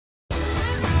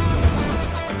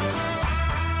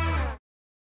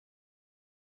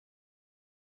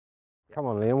Come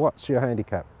on, Liam, what's your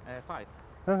handicap? 5.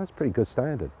 Oh, that's pretty good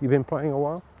standard. You've been playing a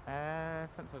while?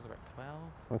 Since I was about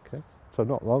 12. Okay, so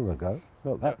not long ago,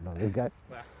 not that long ago.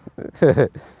 Yeah.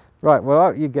 Right, well,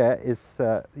 what you get is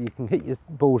you can hit your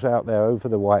balls out there over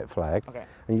the white flag, Okay.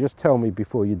 and you just tell me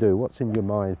before you do what's in your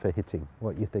mind for hitting,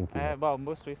 what you're thinking of. Well,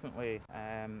 most recently,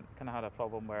 kind of had a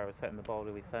problem where I was hitting the ball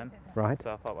really thin. Right.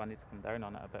 So I thought, well, I need to come down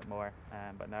on it a bit more.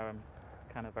 But now I'm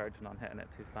kind of verging on hitting it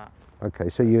too fat. Okay,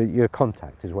 so your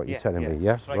contact is what you're telling me,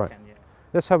 yeah? Striking, Right. yeah.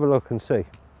 Let's have a look and see.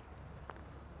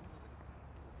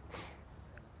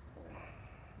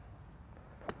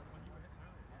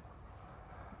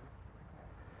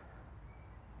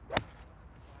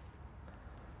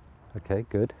 Okay,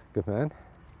 good man.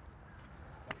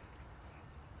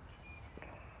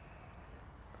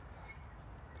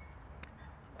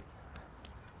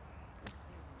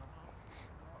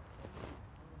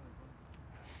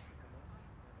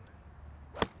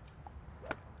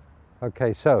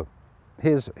 Okay, so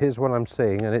here's what I'm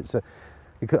seeing, and it's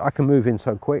I can move in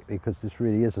so quickly because this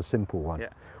really is a simple one. Yeah.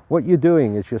 What you're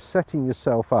doing is you're setting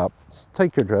yourself up.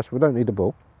 Take your address. We don't need a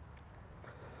ball.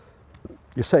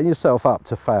 You're setting yourself up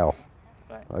to foul.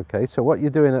 Right. Okay, so what you're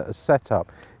doing at a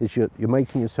setup is you're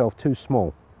making yourself too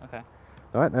small. Okay.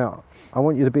 All right, now I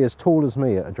want you to be as tall as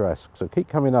me at address. So keep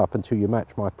coming up until you match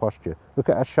my posture. Look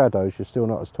at our shadows. You're still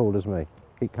not as tall as me.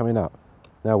 Keep coming up.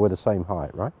 Now we're the same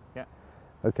height, right? Yeah.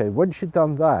 Okay, once you've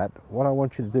done that, what I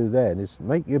want you to do then is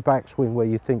make your backswing where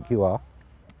you think you are.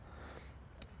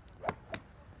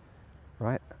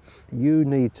 Right? You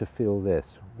need to feel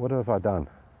this. What have I done?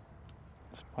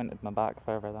 Just pointed my back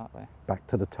further that way. Back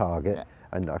to the target, Yeah.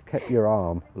 and I've kept your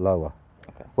arm lower.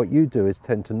 Okay. What you do is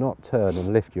tend to not turn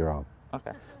and lift your arm.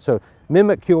 Okay. So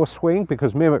mimic your swing,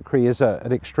 because mimicry is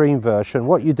an extreme version.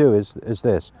 What you do is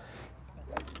this.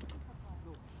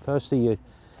 Firstly,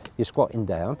 you're squatting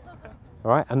down. All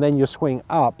right, and then you swing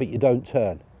up, but you don't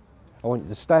turn. I want you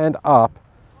to stand up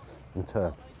and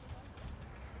turn.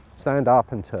 Stand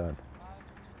up and turn.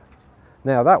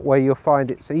 Now that way you'll find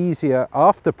it's easier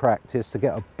after practice to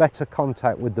get a better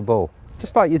contact with the ball.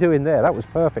 Just like you're doing there. That was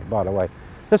perfect, by the way.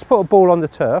 Let's put a ball on the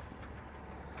turf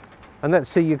and let's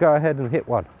see you go ahead and hit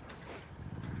one.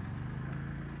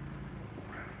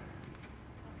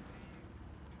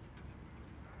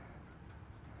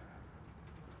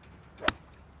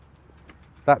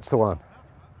 That's the one.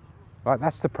 Right,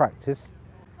 that's the practice.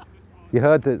 You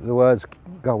heard the words,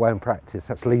 go away and practice.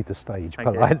 Let's leave the stage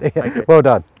politely. Thank you. Well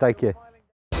done. Thank you.